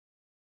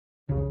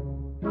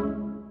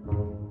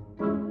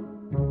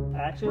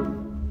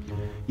action?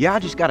 Yeah, I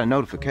just got a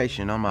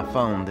notification on my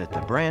phone that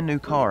the brand new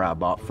car I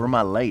bought for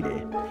my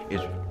lady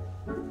is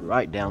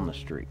right down the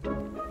street.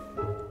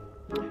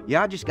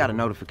 Yeah, I just got a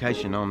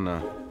notification on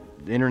the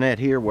internet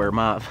here where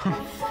my...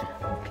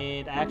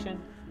 And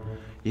action?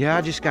 Yeah,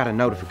 I just got a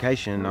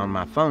notification on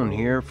my phone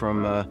here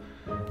from, No,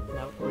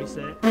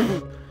 reset.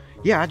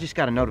 Yeah, I just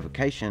got a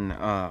notification,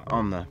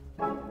 on the...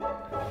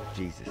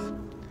 Jesus.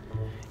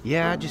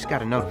 Yeah, I just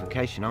got a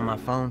notification on my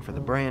phone for the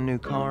brand new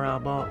car I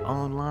bought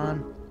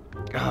online.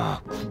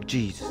 Oh,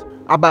 Jesus.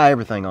 I buy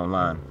everything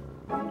online.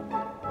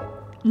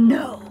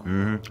 No.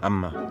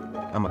 I'm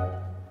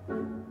a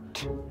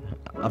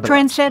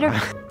Trendsetter?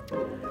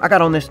 I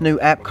got on this new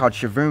app called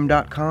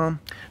Shavoom.com,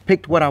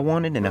 picked what I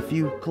wanted in a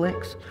few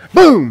clicks.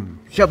 Boom!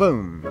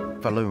 Shaboom!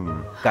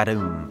 Faloom!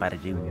 Gadoom!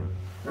 Badadoom!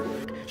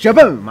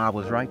 Shaboom! I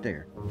was right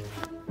there.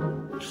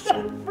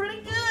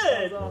 Pretty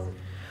good!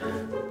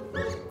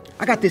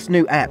 I got this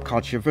new app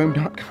called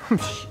Shavoom.com.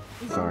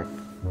 Sorry.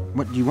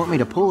 What, do you want me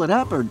to pull it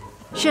up or?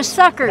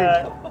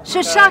 Shasuckered.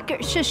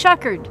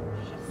 Shasuckered.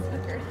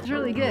 It's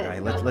really good. All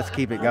right, let's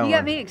keep it going. You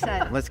got me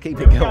excited. Let's keep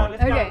it going.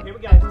 Let's go. Okay. Here we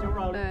go. Still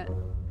rolling.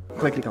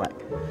 Clickety clack.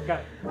 Go.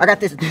 I got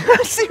this.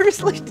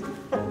 Seriously.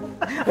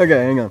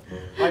 Okay, hang on.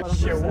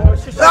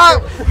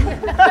 Oh!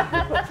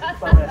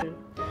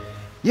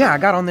 Yeah, I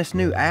got on this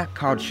new app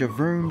called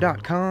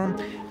Shavoom.com.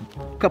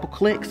 Couple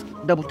clicks,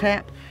 double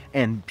tap,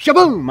 and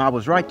shaboom! I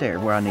was right there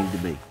where I needed to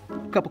be.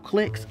 Couple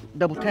clicks,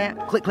 double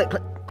tap, click, click,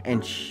 click,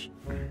 and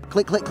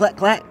click, click, clack,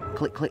 clack,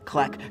 click, click,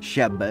 clack,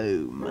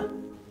 shaboom.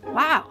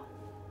 Wow.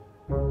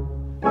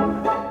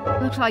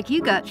 Looks like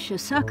you got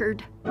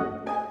shasuckered.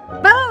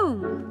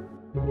 Boom!